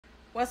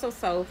What's up,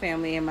 soul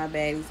family and my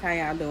baddies? How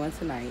y'all doing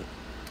tonight?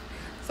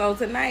 So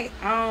tonight,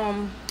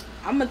 I'm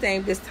gonna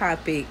name this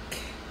topic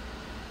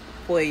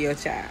for your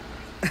child,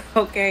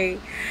 okay?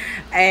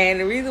 And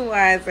the reason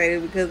why I say it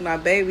is because my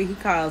baby, he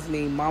calls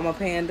me Mama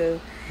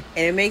Panda,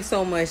 and it makes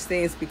so much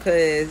sense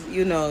because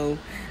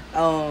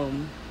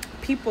um,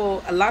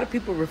 a lot of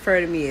people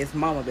refer to me as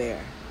Mama Bear,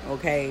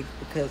 okay?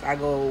 Because I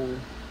go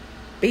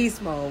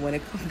beast mode when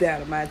it comes down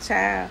to my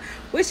child,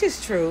 which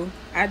is true.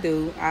 I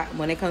do.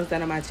 When it comes down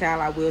to my child,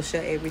 I will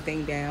shut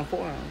everything down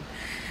for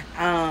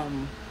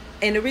him.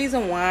 And the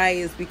reason why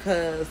is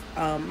because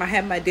I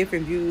have my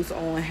different views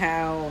on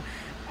how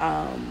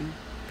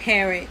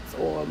parents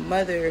or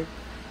mother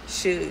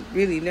should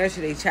really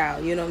nurture their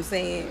child. You know what I'm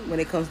saying? When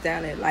it comes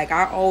down to, like,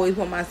 I always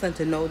want my son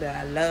to know that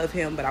I love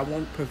him, but I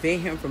won't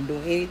prevent him from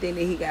doing anything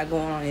that he got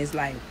going on in his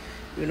life.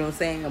 You know what I'm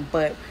saying?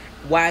 But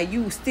while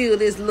you still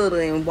this little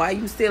and while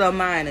you still a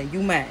minor,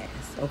 you mine,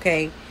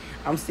 okay?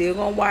 I'm still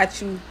gonna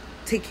watch you,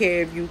 take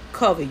care of you,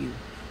 cover you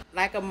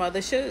like a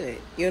mother should.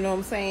 You know what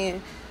I'm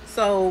saying?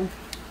 So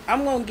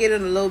I'm gonna get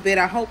in a little bit.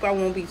 I hope I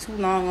won't be too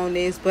long on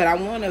this, but I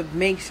want to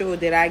make sure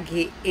that I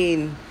get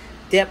in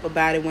depth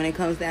about it when it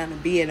comes down to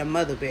being a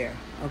mother bear,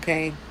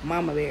 okay?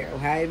 Mama bear, or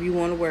however you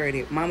want to word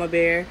it. Mama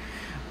bear,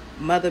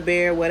 mother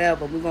bear,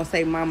 whatever. We're gonna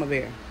say mama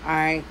bear.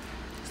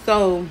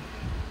 So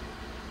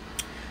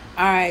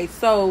all right,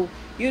 so,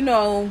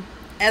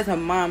 as a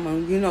mama,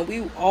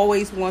 we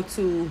always want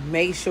to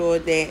make sure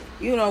that,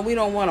 we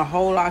don't want to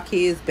hold our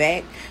kids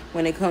back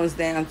when it comes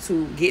down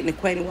to getting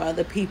acquainted with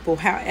other people.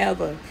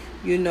 However,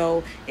 it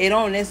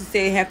don't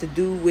necessarily have to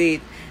do with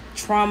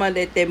trauma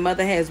that their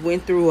mother has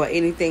went through or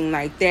anything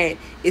like that.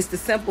 It's the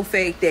simple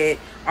fact that,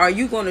 are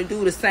you going to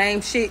do the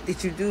same shit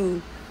that you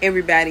do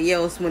everybody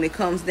else when it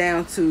comes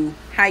down to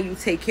how you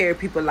take care of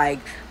people? Like,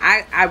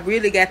 I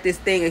really got this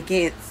thing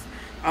against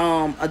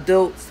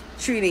adults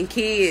treating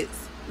kids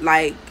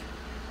like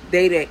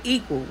they're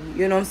equal.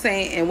 You know what I'm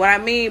saying? And what I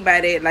mean by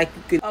that, like,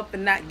 you can up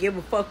and not give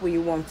a fuck when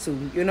you want to.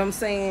 You know what I'm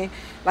saying?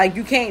 Like,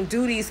 you can't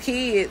do these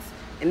kids,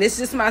 and this is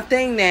just my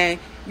thing now.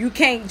 You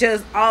can't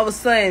just all of a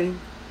sudden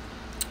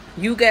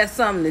you got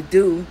something to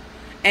do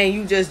and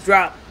you just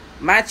drop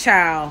my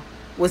child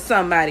with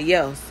somebody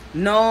else.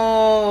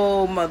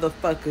 No,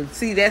 motherfucker.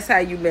 See, that's how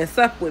you mess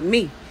up with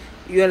me.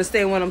 You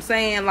understand what I'm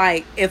saying?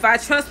 Like, if I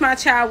trust my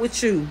child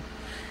with you,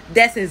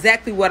 that's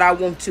exactly what I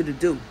want you to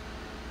do.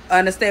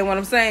 Understand what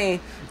I'm saying?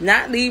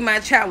 Not leave my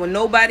child with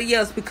nobody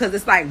else because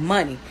it's like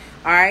money.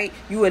 All right,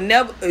 you would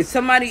never. If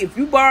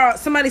you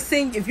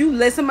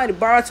let somebody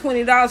borrow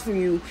 $20 from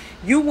you,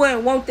 you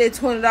wouldn't want that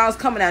 $20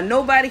 coming out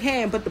nobody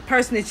hand but the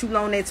person that you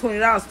loan that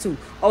 $20 to.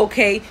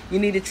 Okay, you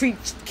need to treat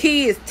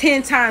kids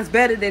 10 times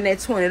better than that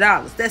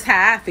 $20. That's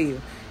how I feel.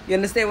 You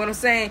understand what I'm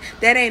saying?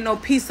 That ain't no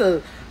piece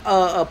of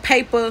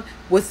paper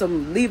with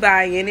some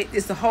Levi in it.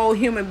 It's a whole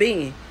human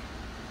being.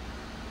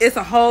 It's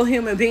a whole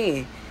human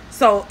being.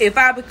 So if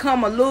I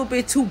become a little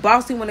bit too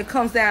bossy when it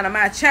comes down to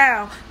my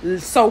child,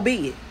 so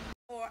be it.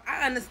 Or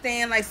I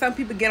understand, like, some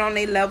people get on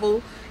their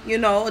level,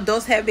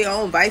 adults have their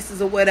own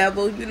vices or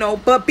whatever,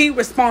 but be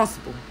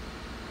responsible.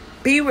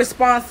 Be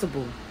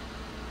responsible.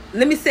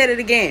 Let me say it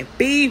again.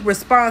 Be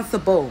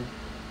responsible.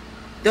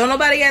 Don't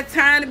nobody have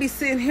time to be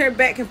sitting here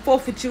back and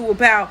forth with you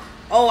about,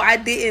 oh, I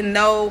didn't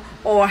know,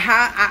 or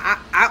how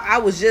I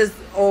was just,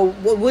 or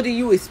what do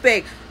you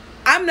expect?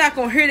 I'm not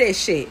going to hear that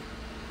shit.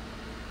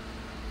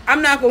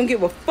 I'm not going to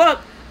give a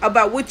fuck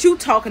about what you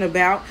talking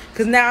about,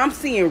 because now I'm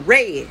seeing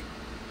red.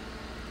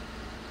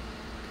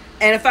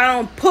 And if I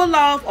don't pull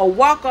off or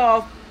walk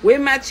off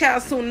with my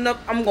child soon enough,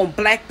 I'm going to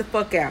black the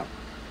fuck out.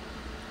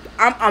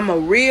 I'm a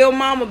real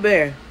mama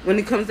bear when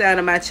it comes down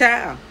to my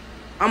child.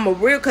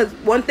 Because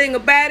one thing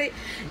about it,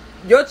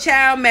 your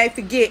child may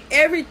forget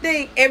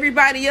everything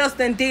everybody else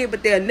done did,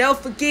 but they'll never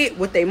forget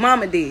what their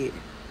mama did.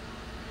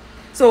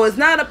 So it's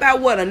not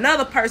about what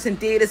another person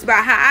did. It's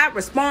about how I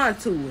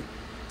respond to it.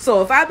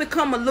 So if I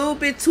become a little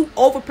bit too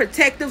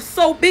overprotective,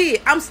 so be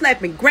it. I'm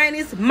slapping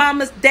grannies,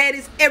 mamas,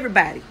 daddies,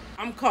 everybody.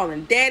 I'm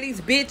calling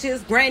daddies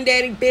bitches,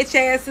 granddaddy bitch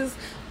asses.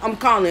 I'm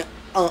calling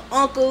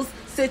uncles,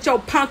 sit your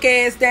punk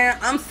ass down.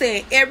 I'm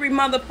saying every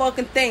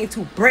motherfucking thing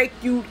to break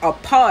you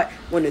apart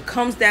when it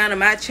comes down to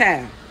my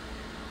child.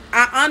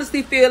 I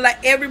honestly feel like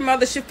every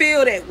mother should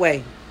feel that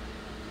way.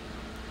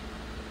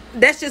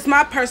 That's just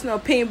my personal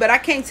opinion, but I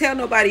can't tell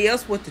nobody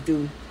else what to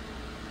do.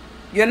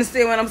 You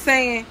understand what I'm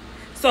saying?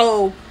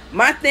 So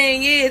my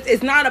thing is,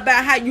 it's not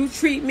about how you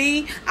treat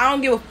me. I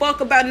don't give a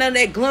fuck about none of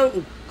that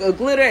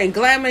glitter and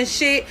glamour and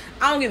shit.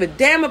 I don't give a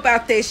damn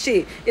about that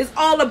shit. It's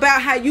all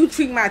about how you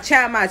treat my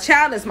child. My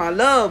child is my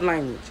love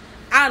language.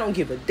 I don't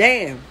give a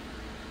damn.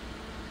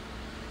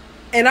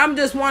 And I'm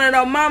just one of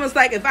those mamas,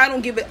 like, if I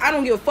don't give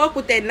a fuck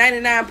what that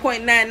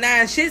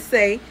 99.99 shit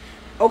say.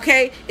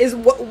 Okay, is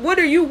what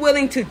are you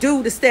willing to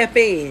do to step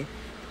in?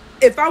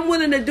 If I'm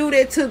willing to do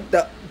that to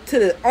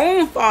the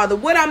own father,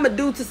 what I'm gonna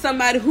do to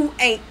somebody who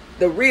ain't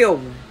the real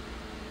one?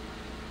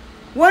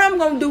 What I'm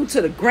gonna do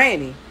to the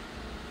granny?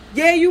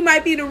 Yeah, you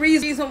might be the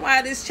reason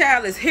why this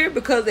child is here,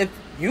 because if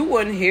you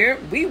wouldn't here,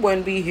 we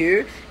wouldn't be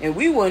here, and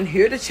we wouldn't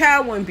here, the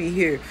child wouldn't be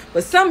here.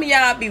 But some of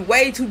y'all be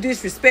way too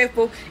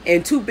disrespectful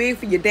and too big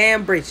for your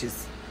damn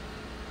britches.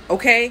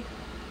 Okay?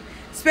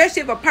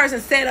 Especially if a person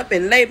set up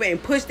in labor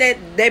and push that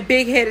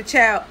big-headed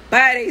child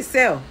by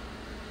themselves.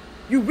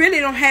 You really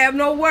don't have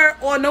no word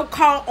or no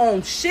call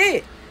on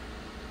shit.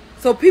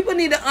 So people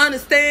need to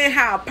understand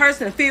how a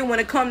person feel when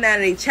it come down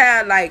to their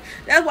child. Like,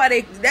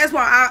 that's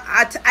why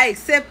I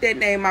accept that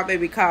name my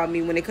baby called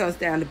me when it comes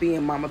down to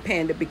being Mama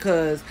Panda,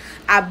 because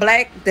I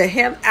black the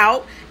hell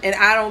out and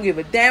I don't give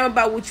a damn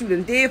about what you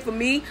done did for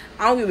me.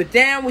 I don't give a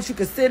damn what you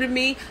consider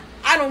me.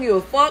 I don't give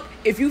a fuck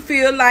if you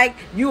feel like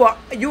you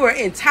are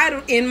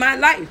entitled in my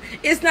life.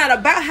 It's not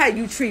about how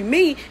you treat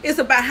me. It's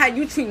about how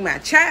you treat my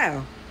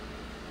child.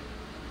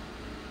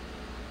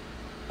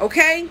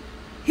 Okay?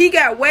 He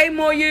got way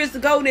more years to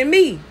go than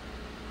me.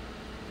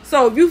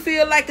 So if you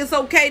feel like it's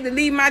okay to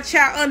leave my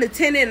child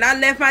unattended and I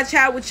left my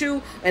child with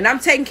you and I'm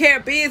taking care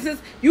of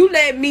business, you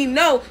let me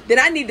know that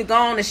I need to go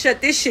on and shut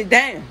this shit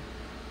down.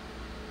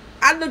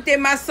 I looked at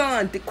my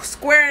son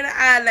square in the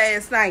eye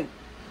last night.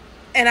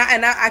 And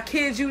I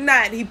kid you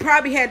not, he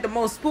probably had the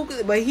most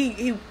spooky, but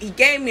he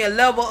gave me a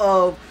level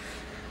of,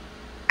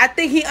 I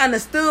think he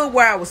understood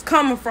where I was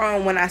coming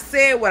from when I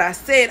said what I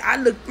said. I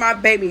looked my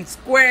baby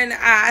square in the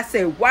eye. I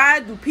said,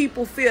 why do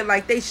people feel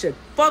like they should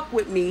fuck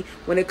with me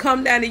when it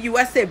come down to you?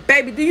 I said,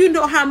 baby, do you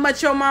know how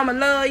much your mama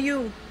love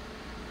you?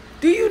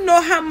 Do you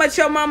know how much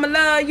your mama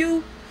love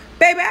you?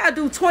 Baby, I'll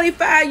do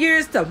 25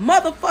 years to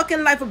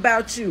motherfucking life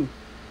about you.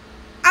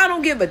 I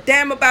don't give a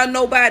damn about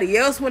nobody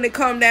else when it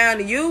come down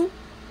to you.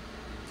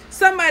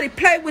 Somebody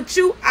play with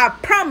you, I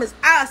promise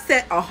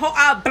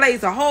I'll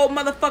blaze a whole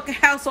motherfucking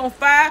house on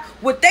fire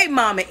with their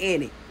mama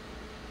in it.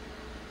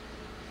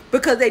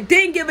 Because they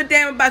didn't give a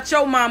damn about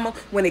your mama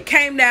when it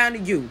came down to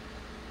you.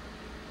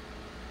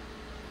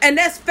 And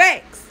that's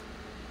facts.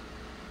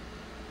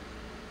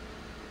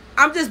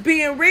 I'm just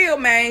being real,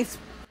 man.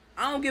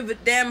 I don't give a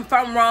damn if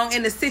I'm wrong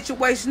in the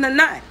situation or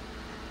not.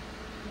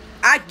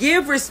 I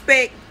give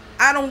respect.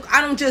 I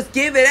don't just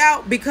give it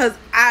out because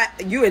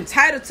you're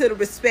entitled to the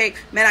respect.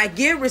 Man, I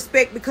give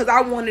respect because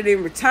I want it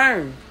in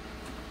return.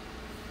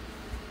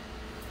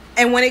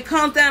 And when it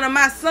comes down to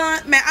my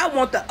son, man, I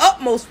want the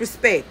utmost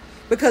respect.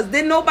 Because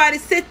then nobody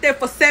sit there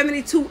for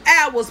 72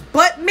 hours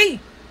but me.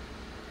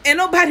 And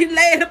nobody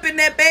laid up in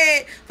that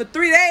bed for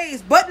 3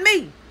 days but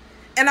me.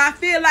 And I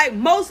feel like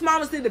most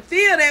mamas need to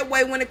feel that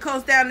way when it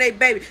comes down to their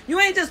baby. You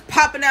ain't just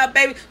popping out,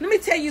 baby. Let me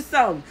tell you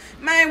something.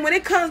 Man, when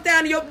it comes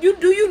down to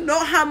do you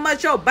know how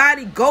much your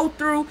body go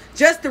through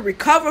just to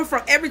recover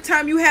from every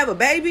time you have a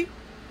baby?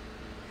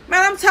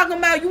 Man, I'm talking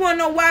about, you want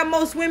to know why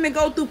most women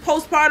go through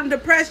postpartum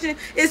depression?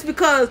 It's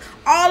because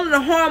all of the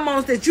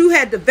hormones that you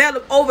had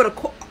developed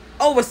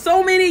over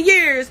so many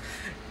years,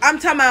 I'm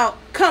talking about,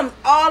 comes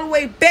all the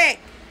way back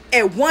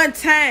at one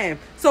time.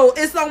 So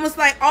it's almost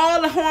like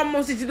all the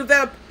hormones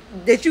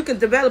that you can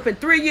develop in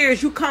 3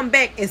 years, you come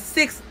back in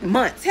 6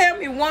 months. Tell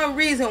me one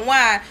reason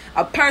why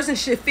a person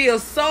should feel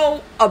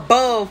so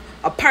above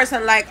a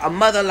person like a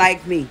mother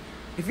like me.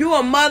 If you're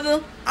a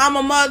mother, I'm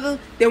a mother,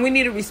 then we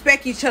need to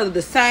respect each other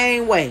the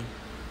same way.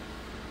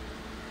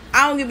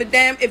 I don't give a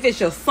damn if it's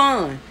your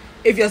son.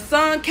 If your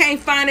son can't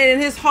find it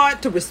in his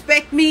heart to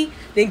respect me,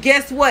 then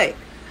guess what?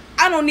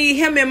 I don't need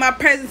him in my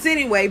presence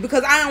anyway,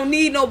 because I don't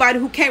need nobody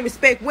who can't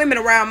respect women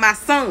around my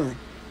son.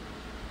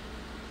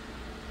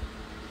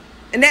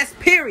 And that's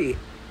period.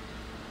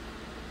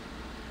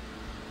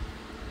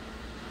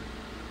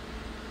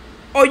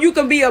 Or you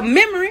can be a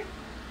memory.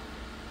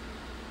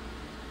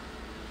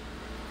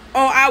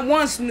 Or I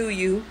once knew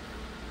you.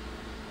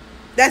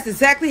 That's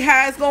exactly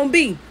how it's going to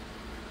be.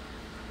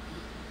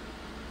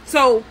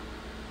 So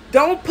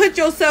don't put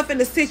yourself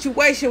in a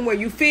situation where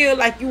you feel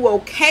like you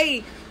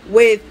okay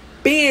with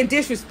being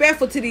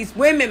disrespectful to these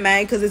women,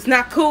 man, because it's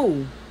not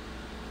cool.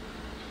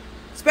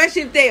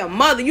 Especially if they're a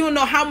mother. You don't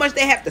know how much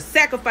they have to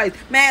sacrifice.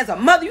 Man, as a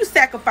mother, you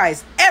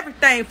sacrifice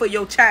everything for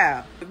your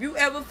child. If you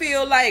ever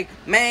feel like,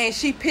 man,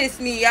 she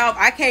pissed me off,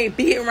 I can't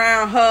be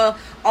around her,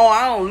 or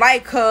I don't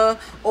like her,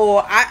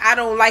 or I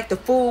don't like to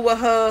fool with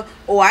her,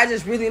 or I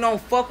just really don't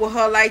fuck with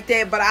her like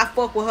that, but I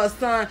fuck with her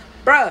son.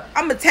 Bruh,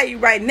 I'm going to tell you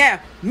right now,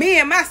 me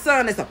and my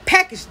son is a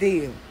package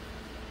deal.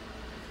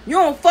 You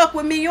don't fuck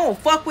with me, you don't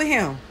fuck with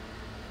him.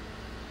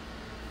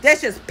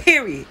 That's just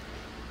period.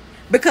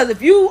 Because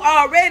if you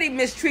already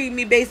mistreat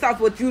me based off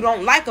what you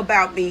don't like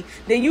about me,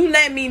 then you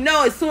let me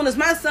know as soon as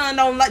my son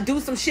don't do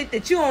some shit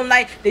that you don't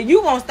like, then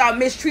you gonna start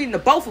mistreating the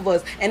both of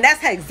us. And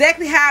that's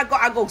exactly how I go.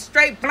 I go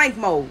straight blank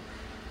mode.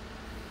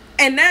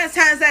 And 9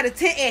 times out of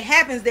 10, it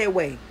happens that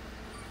way.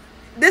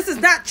 This is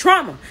not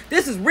trauma.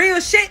 This is real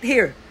shit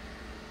here.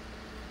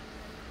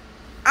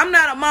 I'm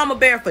not a mama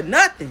bear for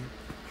nothing.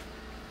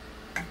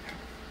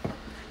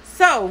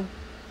 So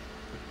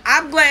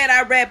I'm glad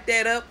I wrapped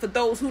that up for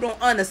those who don't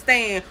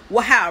understand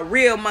how a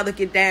real mother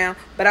get down.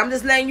 But I'm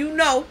just letting you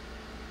know,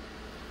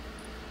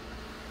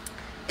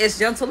 as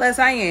gentle as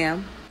I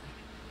am,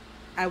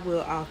 I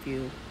will off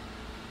you.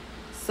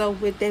 So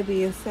with that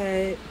being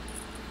said,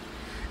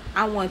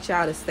 I want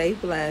y'all to stay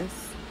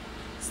blessed,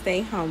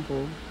 stay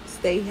humble,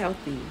 stay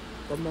healthy,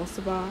 but most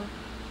of all,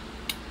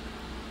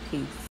 peace.